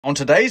On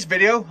today's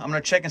video, I'm going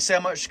to check and see how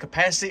much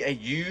capacity a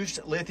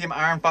used lithium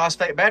iron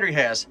phosphate battery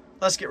has.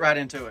 Let's get right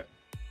into it.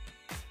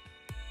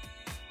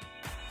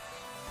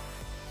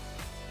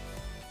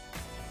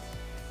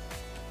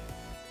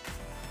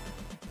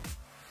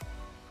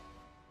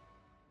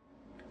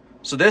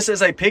 So this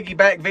is a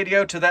piggyback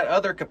video to that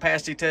other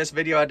capacity test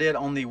video I did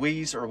on the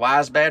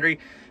Weize battery.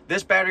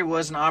 This battery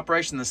was in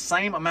operation the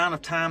same amount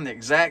of time, the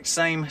exact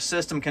same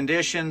system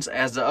conditions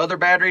as the other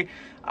battery.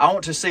 I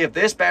want to see if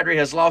this battery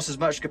has lost as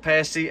much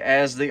capacity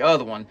as the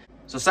other one.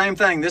 So same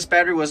thing, this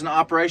battery was in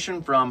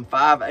operation from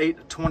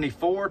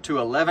 5/8/24 to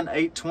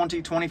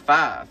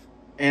 11/8/2025.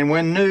 And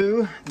when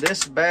new,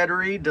 this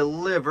battery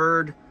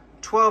delivered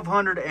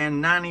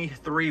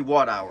 1,293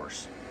 watt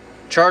hours.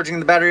 Charging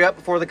the battery up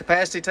before the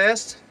capacity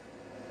test.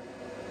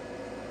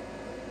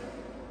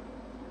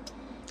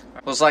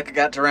 Looks like it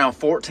got to around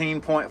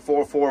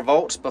 14.44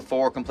 volts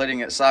before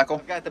completing its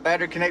cycle. Got the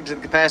battery connected to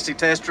the capacity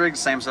test rig,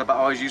 same stuff I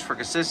always use for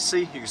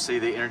consistency. You can see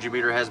the energy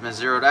meter has been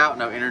zeroed out.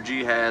 No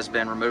energy has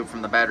been removed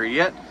from the battery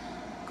yet.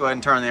 Go ahead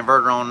and turn the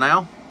inverter on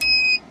now.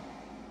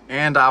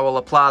 And I will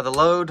apply the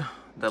load.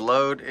 The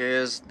load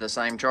is the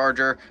same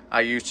charger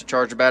I used to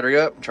charge the battery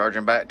up,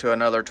 charging back to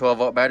another 12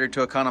 volt battery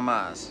to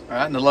economize. All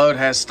right, and the load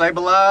has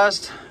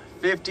stabilized.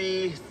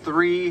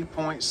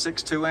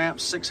 53.62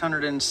 amps,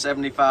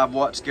 675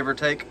 watts, give or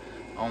take,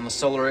 on the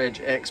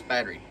Solorage X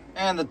battery.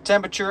 And the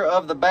temperature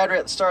of the battery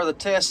at the start of the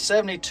test,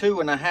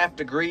 72.5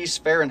 degrees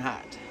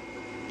Fahrenheit.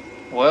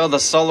 Well, the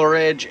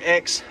Solorage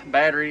X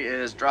battery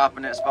is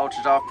dropping its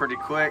voltage off pretty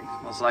quick.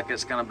 Looks like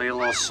it's going to be a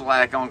little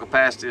slack on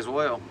capacity as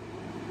well.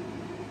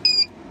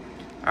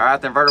 All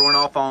right, the inverter went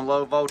off on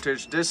low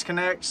voltage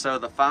disconnect, so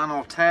the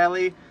final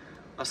tally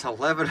was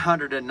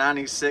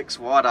 1,196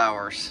 watt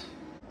hours.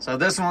 So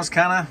this one's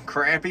kind of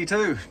crappy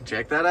too.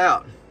 Check that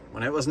out.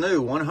 When it was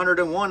new,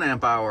 101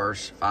 amp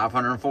hours.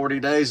 540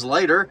 days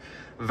later,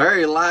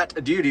 very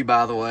light duty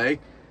by the way,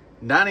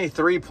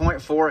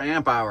 93.4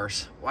 amp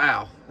hours.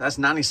 Wow, that's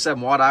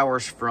 97 watt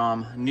hours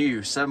from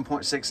new,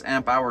 7.6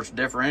 amp hours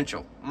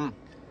differential.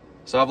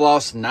 So I've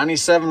lost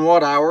 97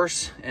 watt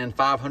hours in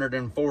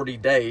 540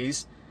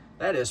 days.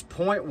 That is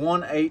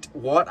 0.18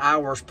 watt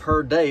hours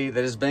per day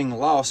that is being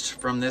lost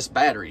from this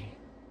battery.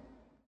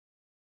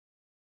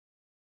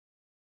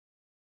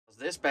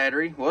 This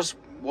battery was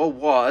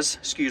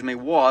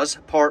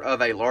part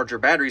of a larger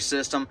battery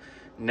system.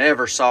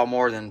 Never saw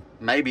more than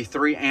maybe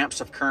 3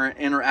 amps of current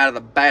in or out of the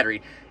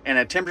battery. In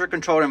a temperature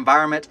controlled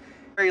environment,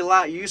 very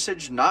light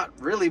usage, not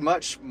really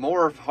much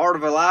more hard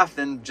of a life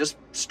than just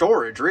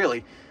storage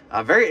really.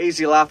 A very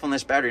easy life on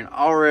this battery, and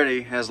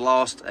already has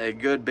lost a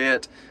good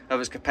bit of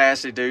its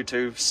capacity due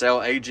to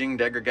cell aging,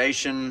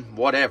 degradation,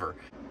 whatever.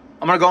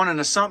 I'm going to go on an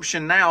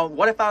assumption now.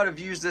 What if I would have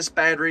used this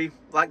battery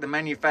like the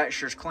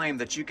manufacturers claim,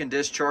 that you can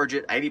discharge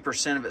it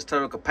 80% of its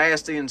total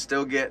capacity and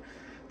still get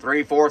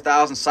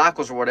 3,000-4,000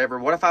 cycles or whatever?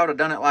 What if I would have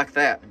done it like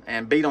that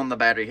and beat on the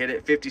battery, hit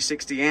it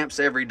 50-60 amps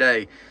every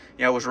day,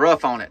 was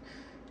rough on it?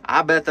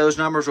 I bet those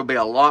numbers will be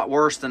a lot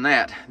worse than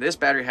that. This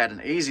battery had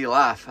an easy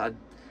life.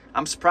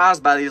 I'm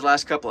surprised by these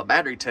last couple of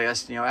battery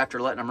tests, after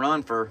letting them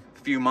run for a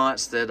few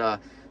months, that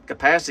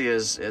capacity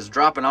is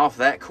dropping off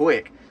that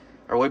quick.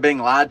 Are we being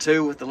lied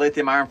to with the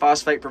lithium iron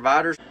phosphate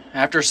providers?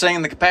 After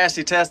seeing the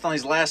capacity test on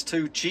these last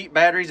two cheap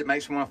batteries, it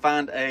makes me want to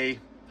find a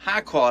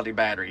high quality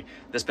battery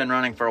that's been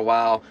running for a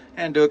while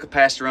and do a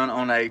capacity run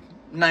on a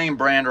name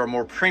brand or a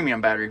more premium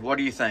battery. What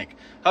do you think?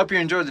 Hope you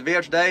enjoyed the video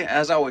today.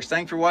 As always,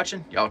 thanks for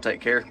watching. Y'all take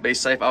care. Be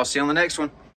safe. I'll see you on the next one.